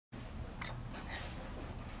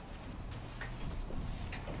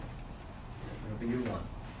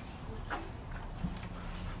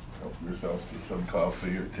yourself to some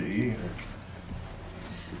coffee or tea.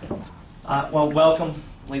 Well, welcome,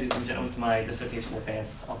 ladies and gentlemen, to my dissertation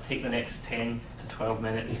defence. I'll take the next 10 to 12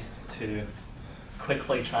 minutes to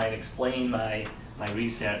quickly try and explain my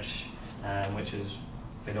research, which has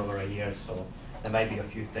been over a year, so there might be a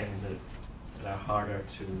few things that are harder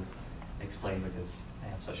to explain because I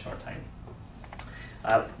have such a short time.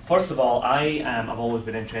 First of all, I've always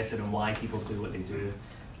been interested in why people do what they do,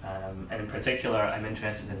 and in particular, I'm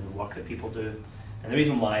interested in the work that people do. And the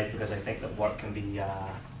reason why is because I think that work can be a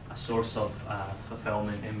source of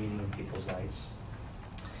fulfillment and meaning in people's lives.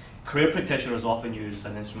 Career practitioners often use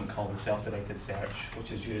an instrument called the self-directed search,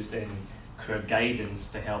 which is used in career guidance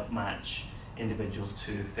to help match individuals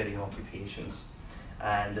to fitting occupations.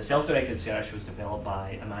 And the self-directed search was developed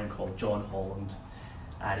by a man called John Holland,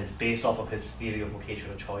 and it's based off of his theory of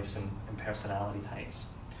vocational choice and personality types.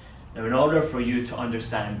 Now, in order for you to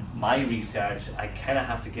understand my research, I kind of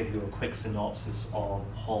have to give you a quick synopsis of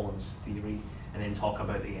Holland's theory and then talk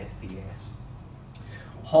about the SDS.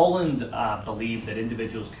 Holland believed that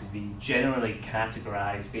individuals could be generally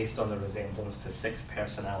categorized based on their resemblance to 6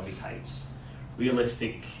 personality types: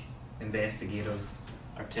 realistic, investigative,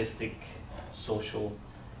 artistic, social,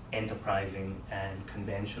 enterprising, and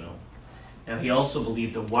conventional. Now, he also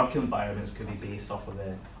believed that work environments could be based off of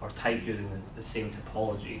or typed using the same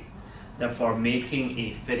typology. Therefore, making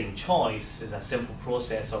a fitting choice is a simple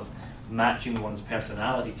process of matching one's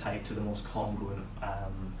personality type to the most congruent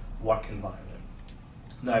work environment.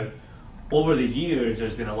 Now, over the years,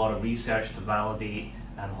 there's been a lot of research to validate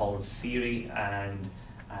Holland's theory and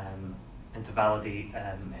to validate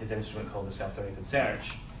his instrument called the self-directed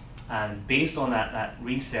search. And based on that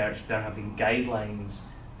research, there have been guidelines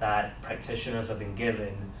that practitioners have been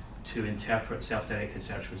given to interpret self-directed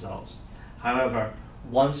search results. However,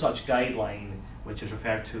 one such guideline, which is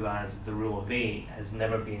referred to as the Rule of 8, has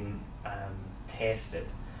never been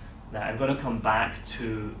tested. Now, I'm going to come back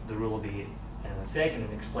to the Rule of 8 in a second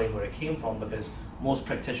and explain where it came from, because most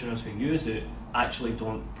practitioners who use it actually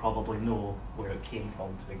don't probably know where it came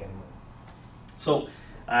from to begin with. So,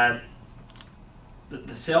 Holland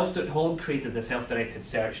created the self-directed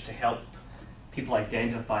search to help people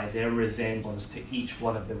identify their resemblance to each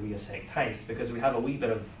one of the reassect types, because we have a wee bit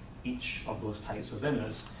of each of those types within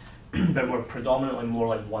us, but we're predominantly more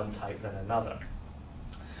like one type than another.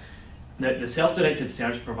 Now, the self-directed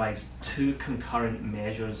search provides 2 concurrent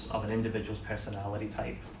measures of an individual's personality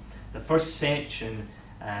type. The first section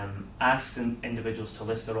asks individuals to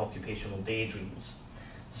list their occupational daydreams.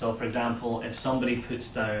 So, for example, if somebody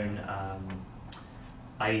puts down,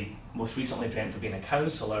 I most recently dreamt of being a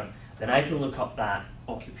counsellor, then I can look up that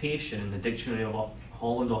occupation in the Dictionary of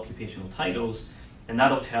Holland Occupational Titles, and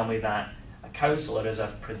that'll tell me that a counsellor is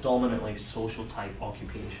a predominantly social type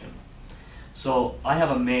occupation. So I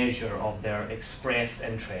have a measure of their expressed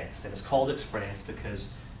interest, and it's called expressed because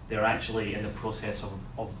they're actually in the process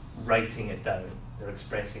of writing it down. They're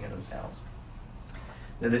expressing it themselves.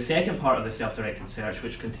 Now, the second part of the self-directed search,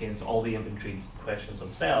 which contains all the inventory questions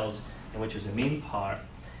themselves, and which is the main part,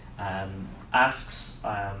 asks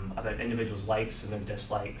about individuals' likes and their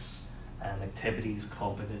dislikes, and activities,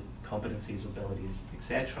 competencies, abilities,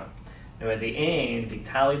 etc. Now, at the end, they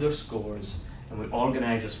tally their scores, and we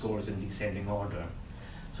organise the scores in descending order.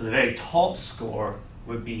 So the very top score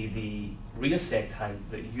would be the reassect type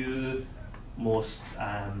that you most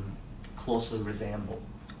closely resemble.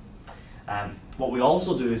 What we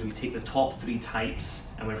also do is we take the top 3 types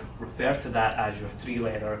and we refer to that as your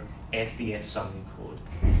 3-letter SDS summary code.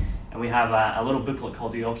 And we have a little booklet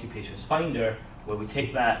called the Occupations Finder, where we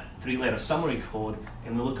take that 3-letter summary code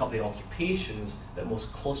and we look up the occupations that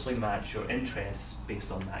most closely match your interests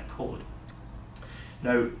based on that code.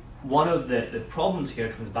 Now, one of the problems here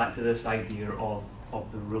comes back to this idea of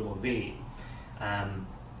the Rule of 8.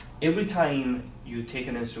 Every time you take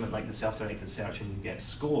an instrument like the self-directed search and you get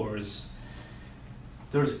scores,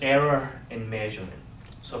 there's error in measurement.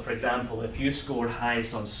 So, for example, if you scored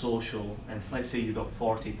highest on social, and let's say you got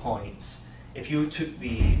 40 points, if you took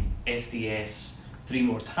the SDS 3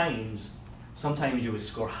 more times, sometimes you would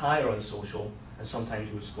score higher on social, and sometimes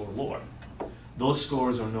you would score lower. Those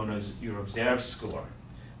scores are known as your observed score,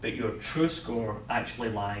 but your true score actually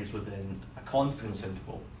lies within a confidence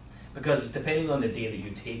interval. Because depending on the day that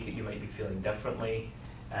you take it, you might be feeling differently.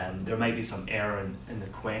 There might be some error in the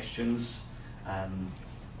questions.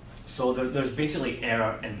 So there's basically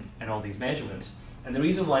error in all these measurements. And the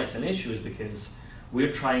reason why it's an issue is because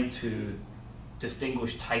we're trying to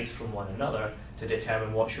distinguish types from one another to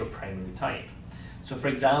determine what's your primary type. So, for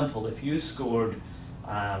example, if you scored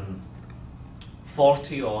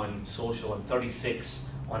 40 on social and 36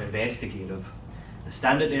 on investigative, The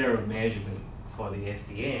standard error of measurement for the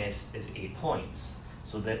SDS is 8 points.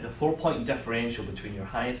 So that the 4-point differential between your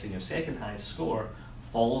highest and your second highest score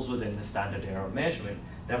falls within the standard error of measurement.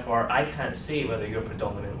 Therefore, I can't say whether you're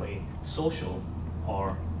predominantly social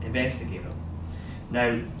or investigative.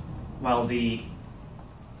 Now, while the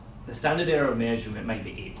standard error of measurement might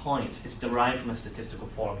be 8 points, it's derived from a statistical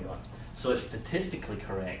formula. So it's statistically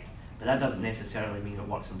correct, but that doesn't necessarily mean it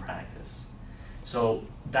works in practice. So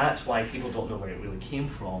that's why people don't know where it really came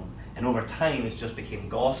from, and over time it's just became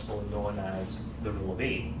gospel and known as the rule of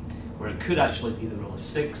 8, where it could actually be the rule of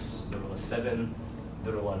 6, the rule of 7,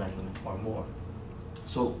 the rule of 9 or more.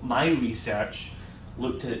 So my research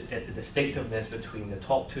looked at the distinctiveness between the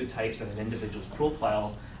top 2 types in an individual's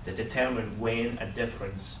profile to determine when a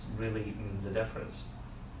difference really means a difference.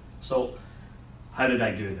 So how did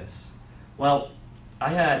I do this? Well, I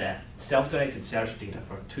had self-directed search data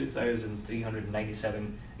for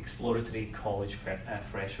 2,397 exploratory college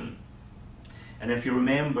freshmen. And if you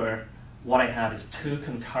remember, what I have is 2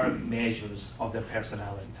 concurrent measures of their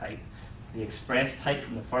personality type. The express type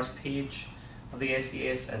from the first page of the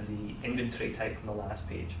SDS and the inventory type from the last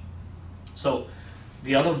page. So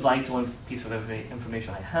the other vital piece of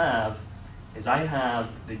information I have is I have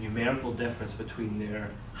the numerical difference between their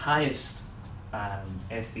highest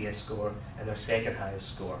SDS score and their second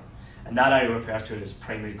highest score. And that I refer to as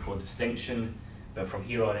primary code distinction, but from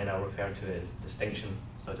here on in I'll refer to it as distinction,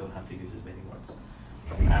 so I don't have to use as many words.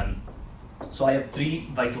 So I have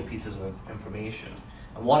 3 vital pieces of information.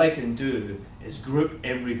 And what I can do is group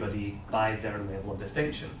everybody by their level of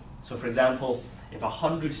distinction. So for example, if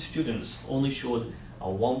 100 students only showed a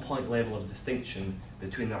 1-point level of distinction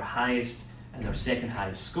between their highest and their second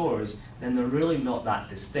highest scores, then they're really not that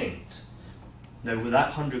distinct. Now with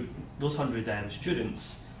those 100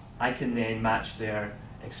 students, I can then match their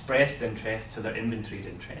expressed interest to their inventoried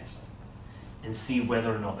interest and see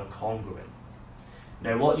whether or not they're congruent.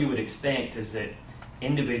 Now what you would expect is that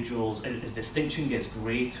individuals, as distinction gets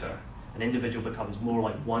greater, an individual becomes more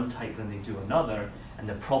like one type than they do another, and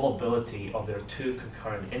the probability of their 2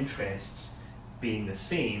 concurrent interests being the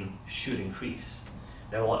same should increase.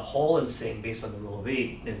 Now what Holland's saying based on the rule of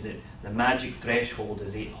 8 is that the magic threshold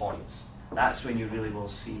is 8 points. That's when you really will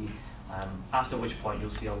see, after which point you'll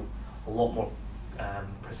see a lot more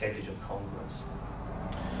percentage of congruence.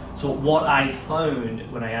 So what I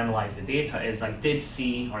found when I analysed the data is I did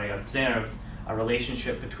see, or I observed, a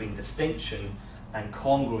relationship between distinction and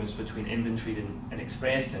congruence between inventoried and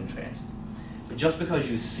expressed interest. But just because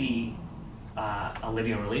you see a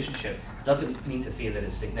linear relationship doesn't mean to say that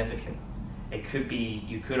it's significant. It could be,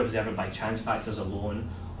 you could observe it by chance factors alone,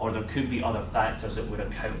 or there could be other factors that would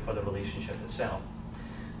account for the relationship itself.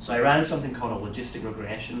 So I ran something called a logistic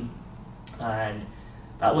regression, and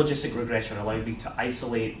that logistic regression allowed me to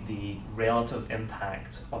isolate the relative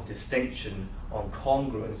impact of distinction on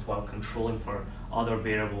congruence while controlling for other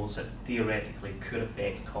variables that theoretically could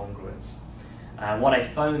affect congruence. What I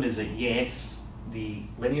found is that yes, the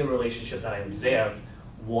linear relationship that I observed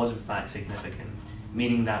was in fact significant,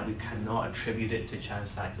 meaning that we cannot attribute it to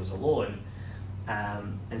chance factors alone.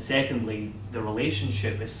 And secondly, the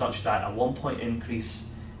relationship is such that a 1-point increase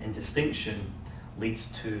in distinction leads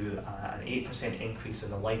to an 8% increase in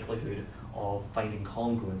the likelihood of finding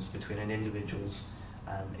congruence between an individual's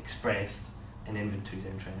expressed and inventoried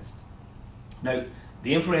interest. Now,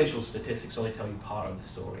 the inferential statistics only tell you part of the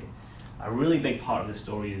story. A really big part of the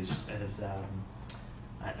story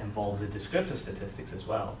involves the descriptive statistics as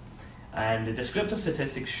well. And the descriptive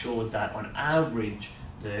statistics showed that on average,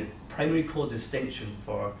 the primary code distinction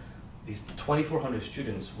for these 2,400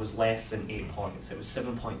 students was less than 8 points. It was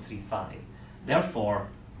 7.35. Therefore,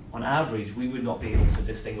 on average, we would not be able to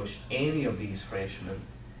distinguish any of these freshmen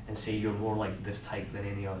and say you're more like this type than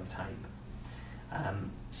any other type.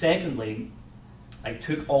 Secondly, I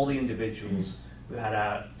took all the individuals who had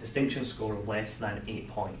a distinction score of less than 8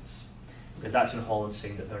 points, because that's when Holland's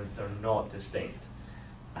saying that they're not distinct.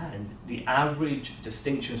 And the average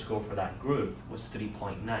distinction score for that group was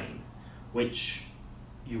 3.9, which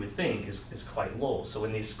you would think is quite low. So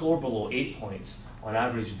when they score below 8 points, on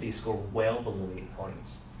average they score well below 8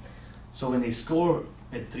 points. So when they score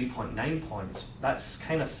at 3.9 points, that's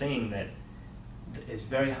kind of saying that it's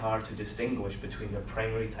very hard to distinguish between the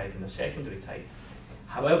primary type and the secondary type.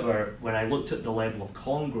 However, when I looked at the level of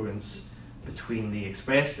congruence between the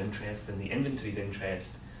expressed interest and the inventoried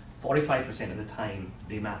interest, 45% of the time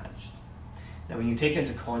they matched. Now when you take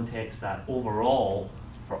into context that overall,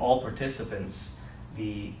 for all participants,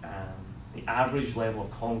 the average level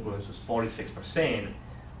of congruence was 46%,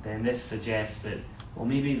 then this suggests that, well,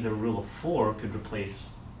 maybe the rule of 4 could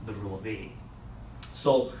replace the rule of 8.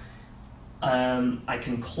 So I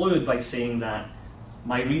conclude by saying that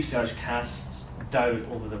my research casts doubt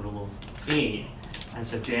over the rule of 8 and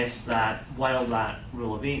suggests that while that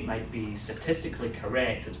rule of 8 might be statistically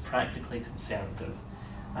correct, it's practically conservative,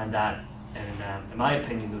 and that, in my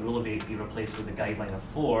opinion, the rule of 8 be replaced with the guideline of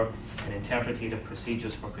 4, and interpretative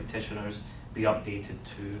procedures for practitioners be updated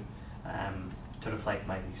to reflect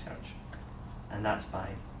my research. And that's my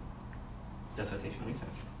dissertation research.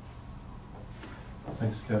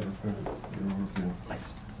 Thanks, Kevin, for your review.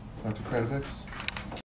 Thanks. Dr. Kredovix?